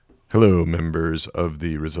Hello, members of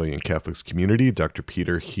the Resilient Catholics community. Dr.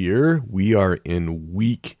 Peter here. We are in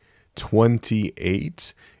week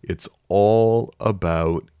 28. It's all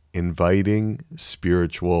about inviting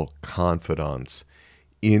spiritual confidants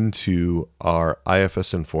into our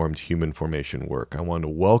IFS-informed human formation work. I want to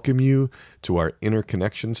welcome you to our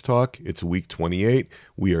Interconnections talk. It's week 28.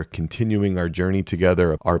 We are continuing our journey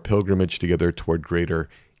together, our pilgrimage together toward greater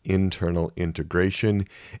internal integration.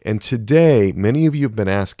 And today, many of you have been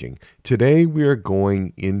asking, today we are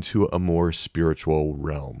going into a more spiritual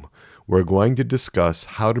realm. We're going to discuss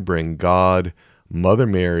how to bring God, Mother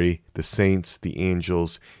Mary, the saints, the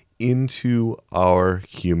angels into our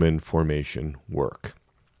human formation work.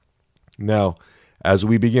 Now, as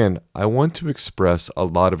we begin, I want to express a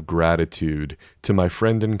lot of gratitude to my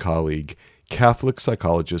friend and colleague, Catholic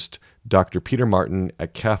psychologist Dr. Peter Martin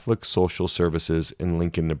at Catholic Social Services in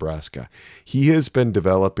Lincoln, Nebraska. He has been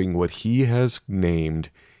developing what he has named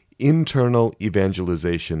internal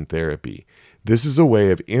evangelization therapy. This is a way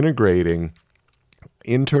of integrating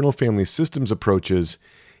internal family systems approaches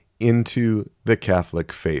into the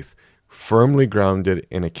Catholic faith, firmly grounded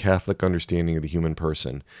in a Catholic understanding of the human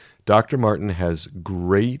person. Dr. Martin has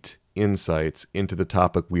great insights into the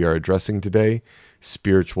topic we are addressing today,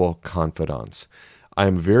 spiritual confidants. I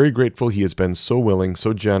am very grateful he has been so willing,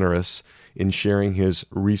 so generous in sharing his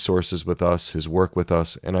resources with us, his work with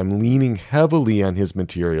us, and I'm leaning heavily on his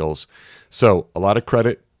materials. So a lot of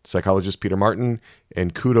credit, psychologist Peter Martin,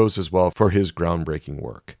 and kudos as well for his groundbreaking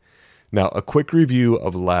work. Now, a quick review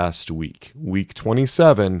of last week. Week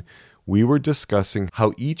 27, we were discussing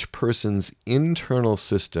how each person's internal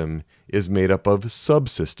system is made up of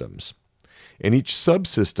subsystems. And each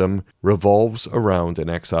subsystem revolves around an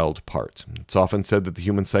exiled part. It's often said that the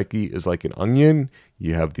human psyche is like an onion.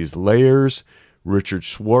 You have these layers. Richard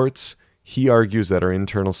Schwartz, he argues that our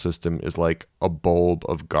internal system is like a bulb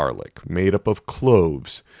of garlic made up of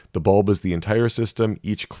cloves. The bulb is the entire system.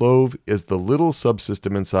 Each clove is the little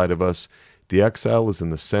subsystem inside of us. The exile is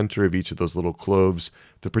in the center of each of those little cloves.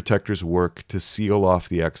 The protectors work to seal off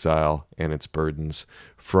the exile and its burdens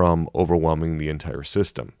from overwhelming the entire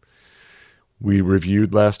system. We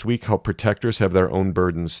reviewed last week how protectors have their own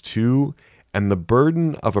burdens too, and the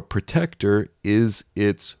burden of a protector is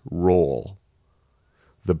its role.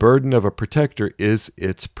 The burden of a protector is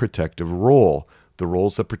its protective role. The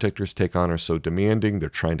roles that protectors take on are so demanding. They're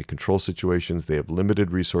trying to control situations. They have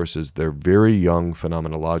limited resources. They're very young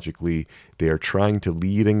phenomenologically. They are trying to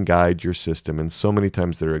lead and guide your system, and so many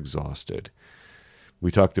times they're exhausted. We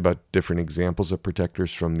talked about different examples of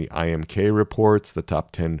protectors from the IMK reports, the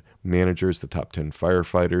top 10 managers, the top 10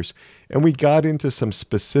 firefighters, and we got into some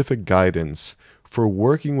specific guidance for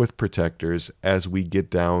working with protectors as we get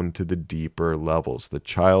down to the deeper levels, the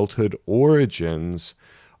childhood origins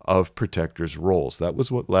of protectors' roles. That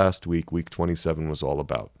was what last week, week 27, was all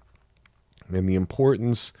about. And the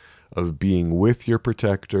importance of being with your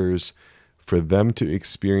protectors, for them to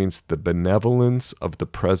experience the benevolence of the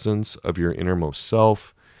presence of your innermost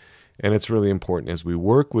self. And it's really important as we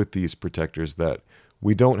work with these protectors that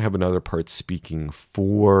we don't have another part speaking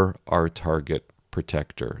for our target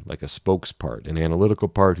protector, like a spokespart, an analytical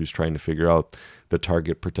part who's trying to figure out the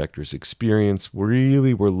target protector's experience.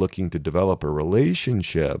 Really, we're looking to develop a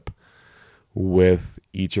relationship with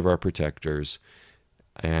each of our protectors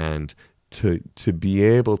and to be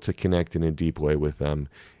able to connect in a deep way with them.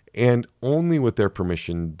 And only with their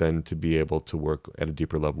permission then to be able to work at a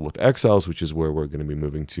deeper level with exiles, which is where we're going to be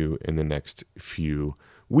moving to in the next few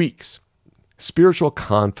weeks. Spiritual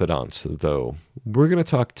confidants, though. We're going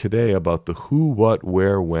to talk today about the who, what,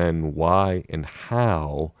 where, when, why, and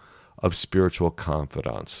how of spiritual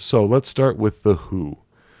confidants. So let's start with the who.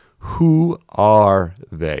 Who are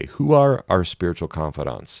they? Who are our spiritual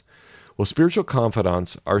confidants? Well, spiritual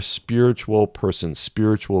confidants are spiritual persons,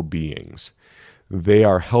 spiritual beings. They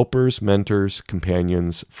are helpers, mentors,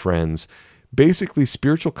 companions, friends. Basically,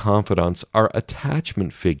 spiritual confidants are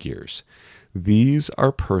attachment figures. These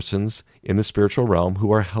are persons in the spiritual realm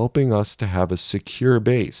who are helping us to have a secure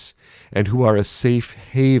base and who are a safe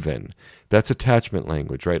haven. That's attachment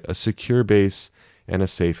language, right? A secure base and a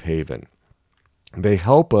safe haven. They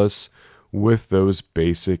help us with those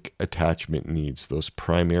basic attachment needs, those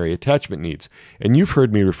primary attachment needs. And you've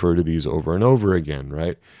heard me refer to these over and over again,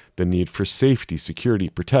 right? The need for safety, security,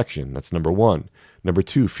 protection. That's number one. Number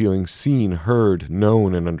two, feeling seen, heard,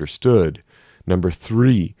 known, and understood. Number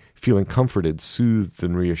three, feeling comforted, soothed,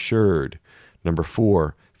 and reassured. Number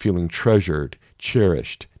four, feeling treasured,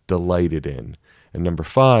 cherished, delighted in. And number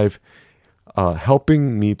five,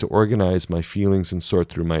 helping me to organize my feelings and sort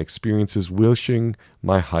through my experiences, wishing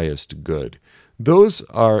my highest good.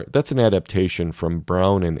 That's an adaptation from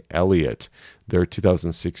Brown and Elliott, their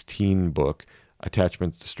 2016 book,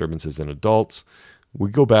 Attachment Disturbances in Adults. We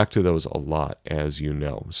go back to those a lot, as you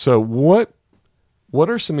know. So what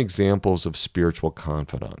are some examples of spiritual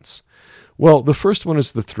confidants? Well, the first one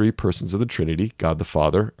is the three persons of the Trinity: God the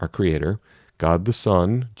Father, our Creator; God the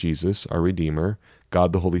Son, Jesus, our Redeemer;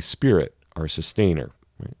 God the Holy Spirit, our Sustainer.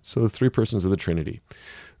 Right? So the three persons of the Trinity.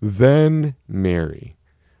 Then Mary,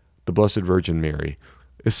 the Blessed Virgin Mary,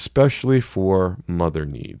 especially for mother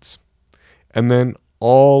needs. And then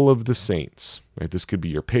all of the saints, right? This could be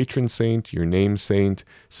your patron saint, your name saint,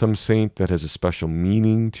 some saint that has a special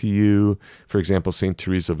meaning to you. For example, Saint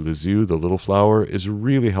Therese of Lisieux, the Little Flower, is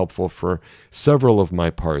really helpful for several of my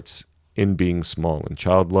parts in being small and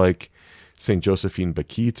childlike. Saint Josephine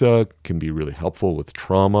Bakhita can be really helpful with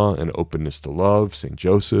trauma and openness to love. Saint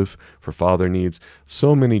Joseph for father needs.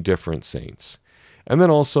 So many different saints. And then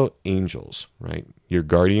also angels, right? Your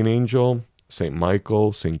guardian angel, St.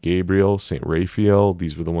 Michael, St. Gabriel, St. Raphael.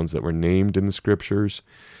 These were the ones that were named in the scriptures,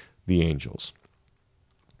 the angels.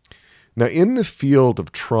 Now, in the field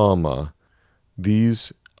of trauma,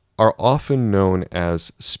 these are often known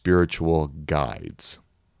as spiritual guides.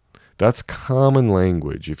 That's common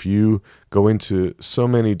language. If you go into so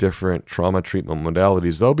many different trauma treatment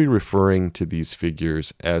modalities, they'll be referring to these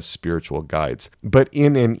figures as spiritual guides. But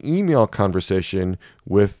in an email conversation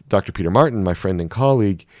with Dr. Peter Martin, my friend and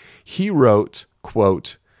colleague, he wrote,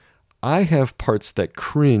 quote, "I have parts that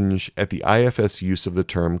cringe at the IFS use of the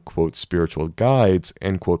term, quote, spiritual guides,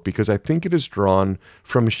 end quote, because I think it is drawn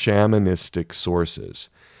from shamanistic sources.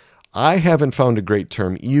 I haven't found a great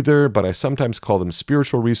term either, but I sometimes call them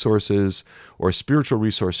spiritual resources or spiritual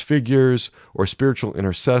resource figures or spiritual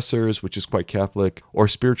intercessors, which is quite Catholic, or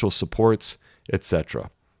spiritual supports, etc."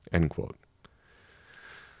 End quote.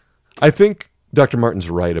 I think Dr. Martin's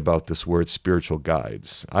right about this word spiritual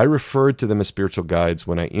guides. I referred to them as spiritual guides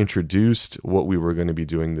when I introduced what we were going to be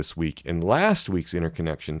doing this week in last week's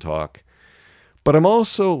Interconnection talk. But I'm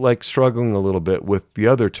also struggling a little bit with the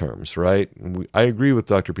other terms, right? I agree with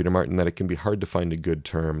Dr. Peter Martin that it can be hard to find a good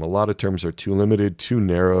term. A lot of terms are too limited, too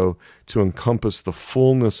narrow to encompass the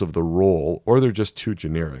fullness of the role, or they're just too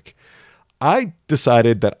generic. I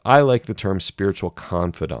decided that I like the term spiritual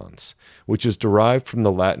confidants, which is derived from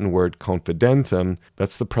the Latin word confidentum.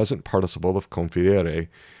 That's the present participle of confidere.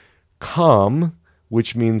 Com,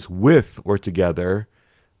 which means with or together,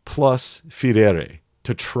 plus fidere,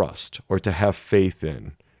 to trust or to have faith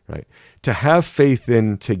in, right? To have faith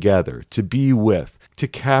in together, to be with, to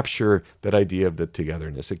capture that idea of the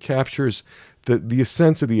togetherness. It captures the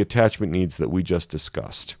sense of the attachment needs that we just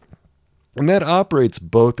discussed. And that operates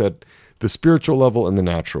both at the spiritual level and the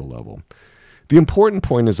natural level. The important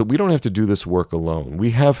point is that we don't have to do this work alone.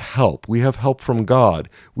 We have help. We have help from God.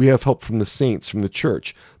 We have help from the saints, from the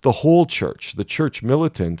church, the whole church, the church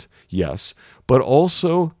militant, yes, but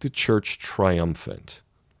also the church triumphant.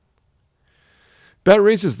 That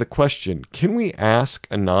raises the question, can we ask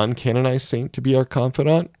a non-canonized saint to be our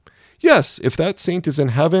confidant? Yes, if that saint is in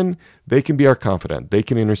heaven, they can be our confidant. They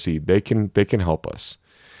can intercede. They can help us.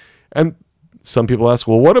 And some people ask,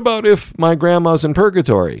 well, what about if my grandma's in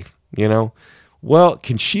purgatory? Well,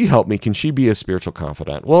 can she help me? Can she be a spiritual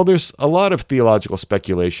confidant? Well, there's a lot of theological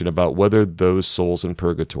speculation about whether those souls in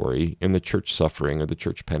purgatory, in the church suffering or the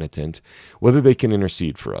church penitent, whether they can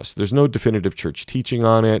intercede for us. There's no definitive church teaching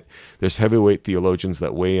on it. There's heavyweight theologians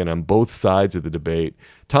that weigh in on both sides of the debate.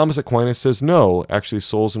 Thomas Aquinas says, no, actually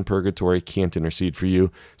souls in purgatory can't intercede for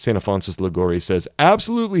you. St. Alphonsus Liguori says,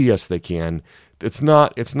 absolutely, yes, they can. It's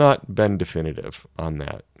not been definitive on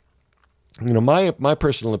that. My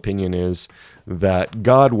personal opinion is that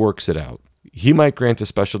God works it out. He might grant a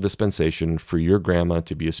special dispensation for your grandma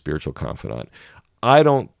to be a spiritual confidant. I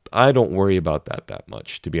don't worry about that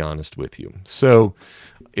much, to be honest with you. So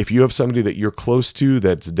if you have somebody that you're close to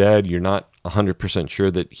that's dead, you're not 100% sure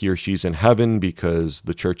that he or she's in heaven because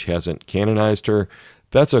the church hasn't canonized her,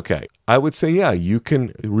 that's okay. I would say, yeah, you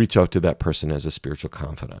can reach out to that person as a spiritual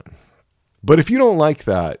confidant. But if you don't like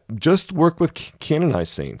that, just work with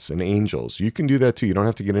canonized saints and angels. You can do that too. You don't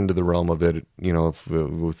have to get into the realm of it,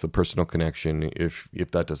 with the personal connection if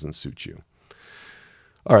that doesn't suit you.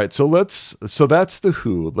 All right, so that's the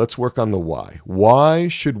who. Let's work on the why. Why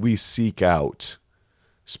should we seek out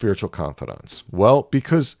spiritual confidants? Well,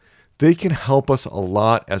 because they can help us a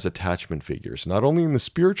lot as attachment figures, not only in the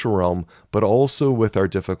spiritual realm, but also with our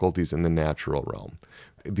difficulties in the natural realm.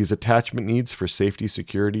 These attachment needs for safety,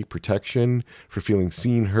 security, protection, for feeling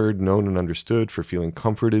seen, heard, known, and understood, for feeling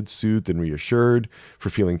comforted, soothed, and reassured,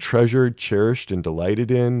 for feeling treasured, cherished, and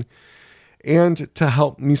delighted in, and to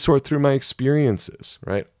help me sort through my experiences,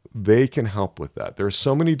 right? they can help with that. There are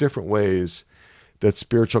so many different ways that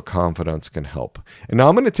spiritual confidants can help. And now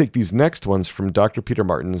I'm going to take these next ones from Dr. Peter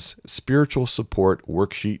Martin's Spiritual Support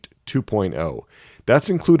Worksheet 2.0. That's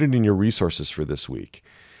included in your resources for this week.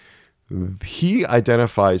 He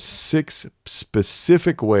identifies 6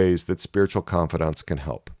 specific ways that spiritual confidants can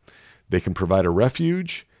help. They can provide a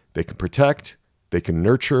refuge, they can protect, they can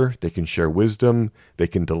nurture, they can share wisdom, they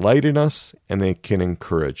can delight in us, and they can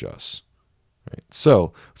encourage us. Right?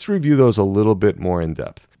 So let's review those a little bit more in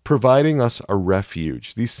depth. Providing us a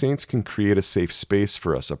refuge. These saints can create a safe space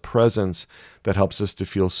for us, a presence that helps us to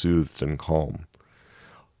feel soothed and calm.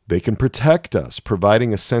 They can protect us,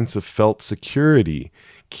 providing a sense of felt security,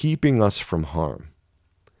 keeping us from harm.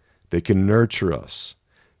 They can nurture us.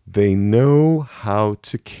 They know how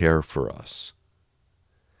to care for us.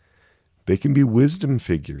 They can be wisdom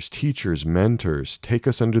figures, teachers, mentors, take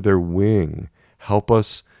us under their wing, help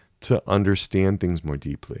us to understand things more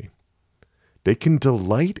deeply. They can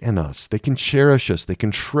delight in us. They can cherish us. They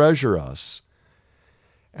can treasure us.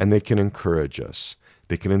 And they can encourage us.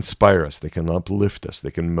 They can inspire us. They can uplift us.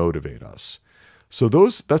 They can motivate us. So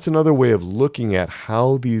that's another way of looking at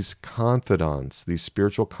how these confidants, these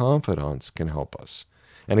spiritual confidants, can help us.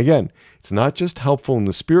 And again, it's not just helpful in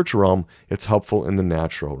the spiritual realm, it's helpful in the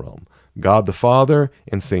natural realm. God the Father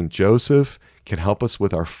and Saint Joseph can help us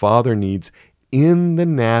with our father needs in the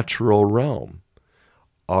natural realm.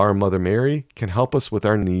 Our Mother Mary can help us with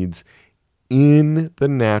our needs in the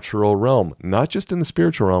natural realm, not just in the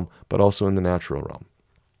spiritual realm, but also in the natural realm.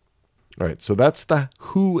 All right, so that's the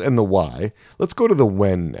who and the why. Let's go to the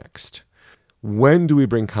when next. When do we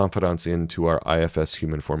bring confidants into our IFS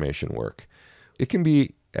human formation work? It can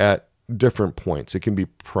be at different points. It can be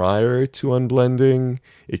prior to unblending.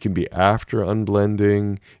 It can be after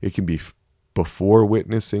unblending. It can be before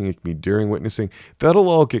witnessing. It can be during witnessing. That'll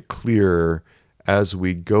all get clearer as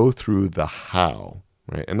we go through the how,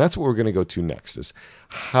 right? And that's what we're going to go to next is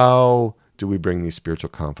how do we bring these spiritual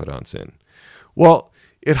confidants in? Well,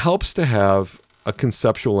 it helps to have a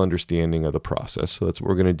conceptual understanding of the process. So that's what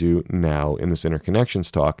we're going to do now in this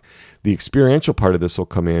interconnections talk. The experiential part of this will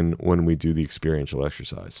come in when we do the experiential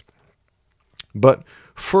exercise. But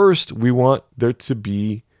first, we want there to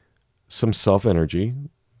be some self-energy,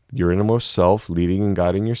 your innermost self leading and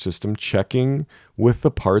guiding your system, checking with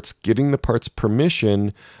the parts, getting the parts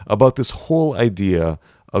permission about this whole idea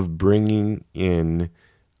of bringing in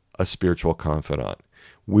a spiritual confidant.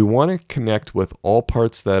 We want to connect with all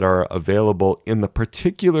parts that are available in the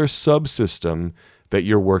particular subsystem that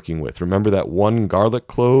you're working with. Remember that one garlic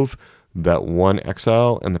clove, that one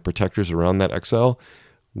exile, and the protectors around that exile?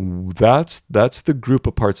 That's the group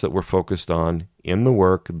of parts that we're focused on in the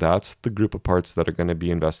work. That's the group of parts that are going to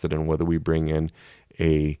be invested in whether we bring in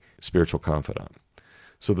a spiritual confidant.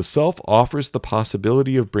 So the self offers the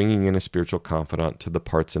possibility of bringing in a spiritual confidant to the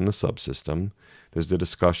parts in the subsystem. There's the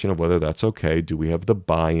discussion of whether that's okay. Do we have the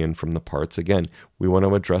buy-in from the parts? Again, we want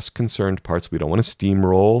to address concerned parts. We don't want to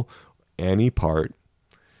steamroll any part.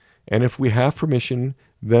 And if we have permission,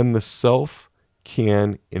 then the self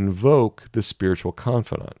can invoke the spiritual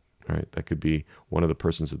confidant, right? That could be one of the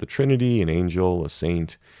persons of the Trinity, an angel, a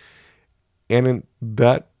saint. And in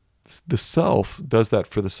that, the self does that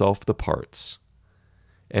for the self, the parts,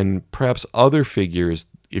 and perhaps other figures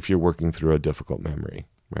if you're working through a difficult memory,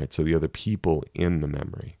 right? So the other people in the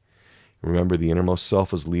memory. Remember, the innermost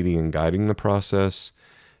self is leading and guiding the process.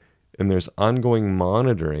 And there's ongoing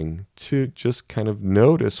monitoring to just kind of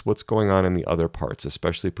notice what's going on in the other parts,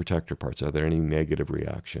 especially protector parts. Are there any negative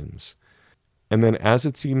reactions? And then as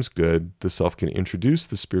it seems good, the self can introduce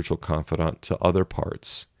the spiritual confidant to other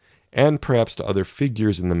parts and perhaps to other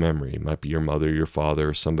figures in the memory. It might be your mother, your father,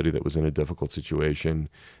 or somebody that was in a difficult situation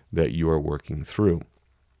that you are working through.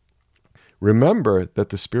 Remember that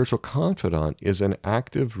the spiritual confidant is an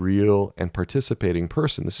active, real, and participating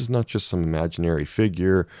person. This is not just some imaginary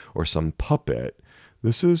figure or some puppet.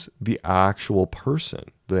 This is the actual person,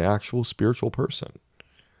 the actual spiritual person.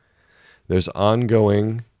 There's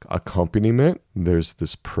ongoing accompaniment. There's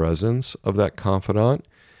this presence of that confidant.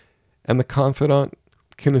 And the confidant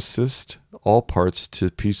can assist all parts to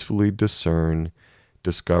peacefully discern,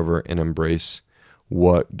 discover, and embrace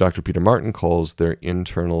what Dr. Peter Martin calls their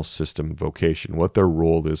internal system vocation, what their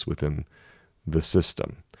role is within the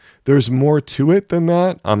system. There's more to it than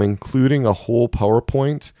that. I'm including a whole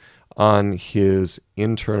PowerPoint on his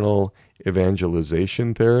internal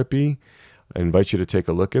evangelization therapy. I invite you to take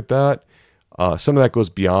a look at that. Some of that goes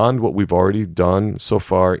beyond what we've already done so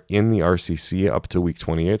far in the RCC up to week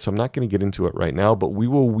 28, so I'm not going to get into it right now, but we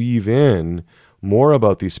will weave in more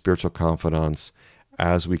about these spiritual confidants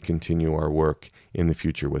as we continue our work in the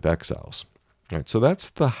future with exiles. All right, so that's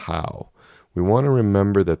the how. We want to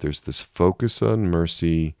remember that there's this focus on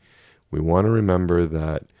mercy. We want to remember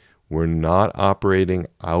that we're not operating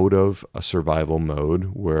out of a survival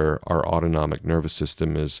mode where our autonomic nervous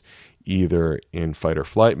system is either in fight or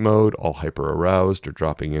flight mode, all hyper-aroused, or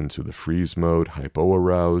dropping into the freeze mode,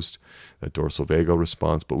 hypo-aroused, that dorsal vagal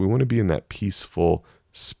response. But we want to be in that peaceful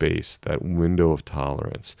space, that window of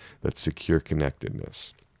tolerance, that secure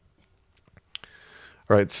connectedness.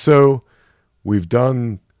 All right, so we've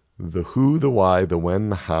done the who, the why, the when,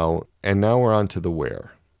 the how, and now we're on to the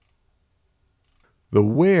where. The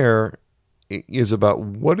where is about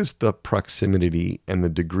what is the proximity and the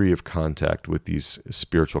degree of contact with these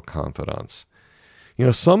spiritual confidants.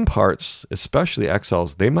 Some parts, especially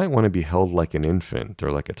exiles, they might want to be held like an infant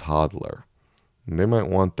or like a toddler. And they might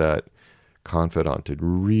want that confidant to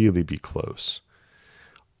really be close.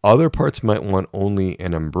 Other parts might want only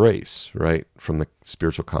an embrace, right, from the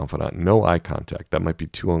spiritual confidant. No eye contact. That might be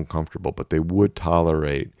too uncomfortable, but they would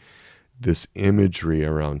tolerate this imagery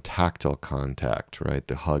around tactile contact, right,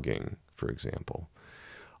 the hugging, for example.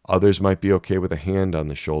 Others might be okay with a hand on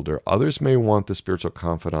the shoulder. Others may want the spiritual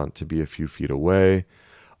confidant to be a few feet away.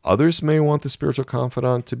 Others may want the spiritual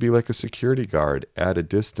confidant to be like a security guard at a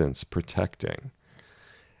distance, protecting.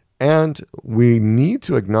 And we need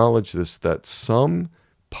to acknowledge this, that some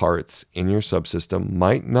parts in your subsystem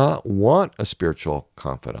might not want a spiritual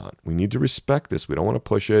confidant. We need to respect this. We don't want to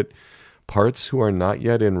push it. Parts who are not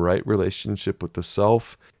yet in right relationship with the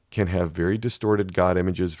self can have very distorted God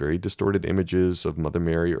images, very distorted images of Mother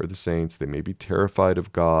Mary or the saints. They may be terrified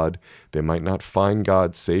of God. They might not find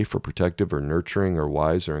God safe or protective or nurturing or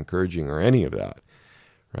wise or encouraging or any of that.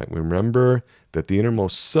 Right? Remember that the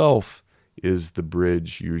innermost self is the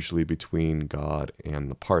bridge usually between God and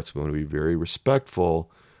the parts. We want to be very respectful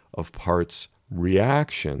of parts'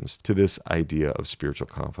 reactions to this idea of spiritual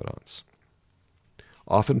confidants.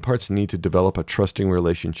 Often parts need to develop a trusting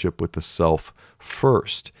relationship with the self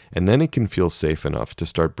first, and then it can feel safe enough to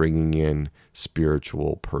start bringing in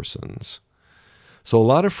spiritual persons. So a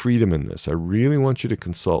lot of freedom in this. I really want you to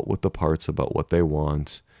consult with the parts about what they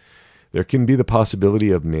want. There can be the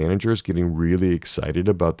possibility of managers getting really excited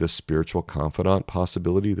about this spiritual confidant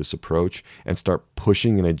possibility, this approach, and start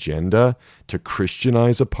pushing an agenda to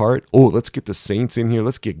Christianize a part. Oh, let's get the saints in here.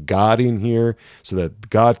 Let's get God in here so that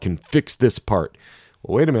God can fix this part.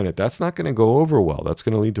 Well, wait a minute. That's not going to go over well. That's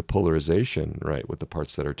going to lead to polarization, right, with the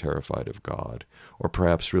parts that are terrified of God or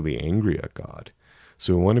perhaps really angry at God.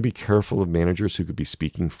 So we want to be careful of managers who could be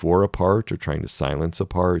speaking for a part or trying to silence a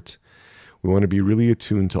part. We want to be really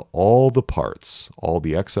attuned to all the parts, all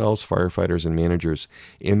the exiles, firefighters, and managers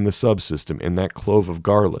in the subsystem, in that clove of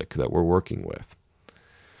garlic that we're working with.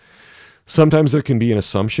 Sometimes there can be an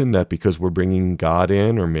assumption that because we're bringing God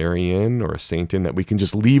in or Mary in or a saint in, that we can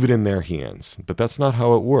just leave it in their hands. But that's not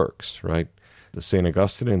how it works, right? St.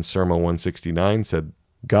 Augustine in Sermon 169 said,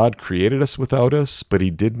 God created us without us, but he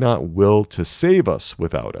did not will to save us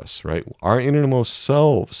without us, right? Our innermost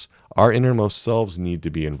selves need to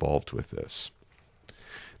be involved with this.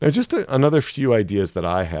 Now, just another few ideas that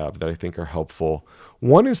I have that I think are helpful.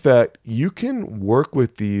 One is that you can work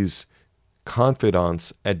with these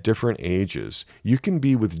confidants at different ages. You can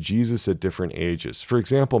be with Jesus at different ages. For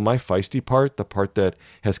example, my feisty part, the part that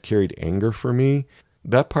has carried anger for me,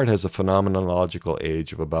 that part has a phenomenological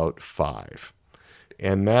age of about 5.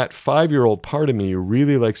 And that 5-year-old part of me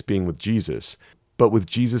really likes being with Jesus, but with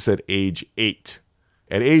Jesus at age 8.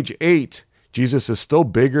 At age 8, Jesus is still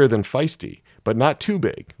bigger than feisty, but not too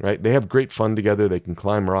big, right? They have great fun together. They can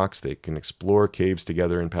climb rocks. They can explore caves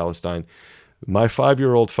together in Palestine. My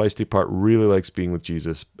 5-year-old feisty part really likes being with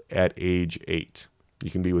Jesus at age 8.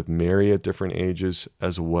 You can be with Mary at different ages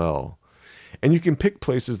as well. And you can pick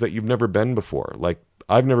places that you've never been before. Like,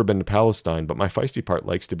 I've never been to Palestine, but my feisty part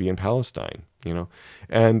likes to be in Palestine,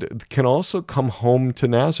 and can also come home to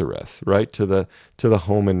Nazareth, right? To the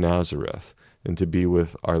home in Nazareth, and to be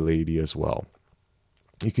with Our Lady as well.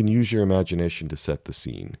 You can use your imagination to set the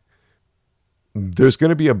scene. There's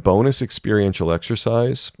going to be a bonus experiential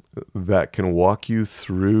exercise that can walk you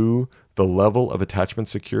through the level of attachment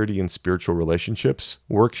security in spiritual relationships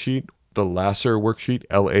worksheet, the Lasser worksheet,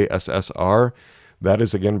 LASSR. That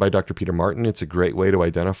is, again, by Dr. Peter Martin. It's a great way to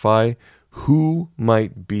identify who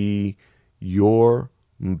might be your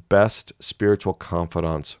best spiritual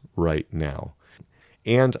confidants right now.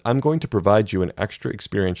 And I'm going to provide you an extra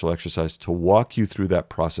experiential exercise to walk you through that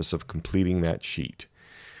process of completing that sheet.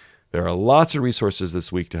 There are lots of resources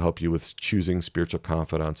this week to help you with choosing spiritual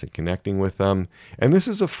confidants and connecting with them. And this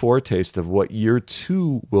is a foretaste of what year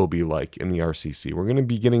 2 will be like in the RCC. We're going to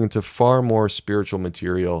be getting into far more spiritual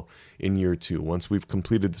material in year 2. Once we've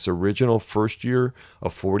completed this original first year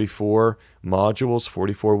of 44 modules,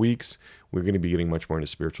 44 weeks, we're going to be getting much more into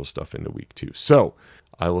spiritual stuff into week 2. So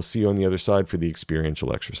I will see you on the other side for the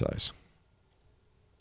experiential exercise.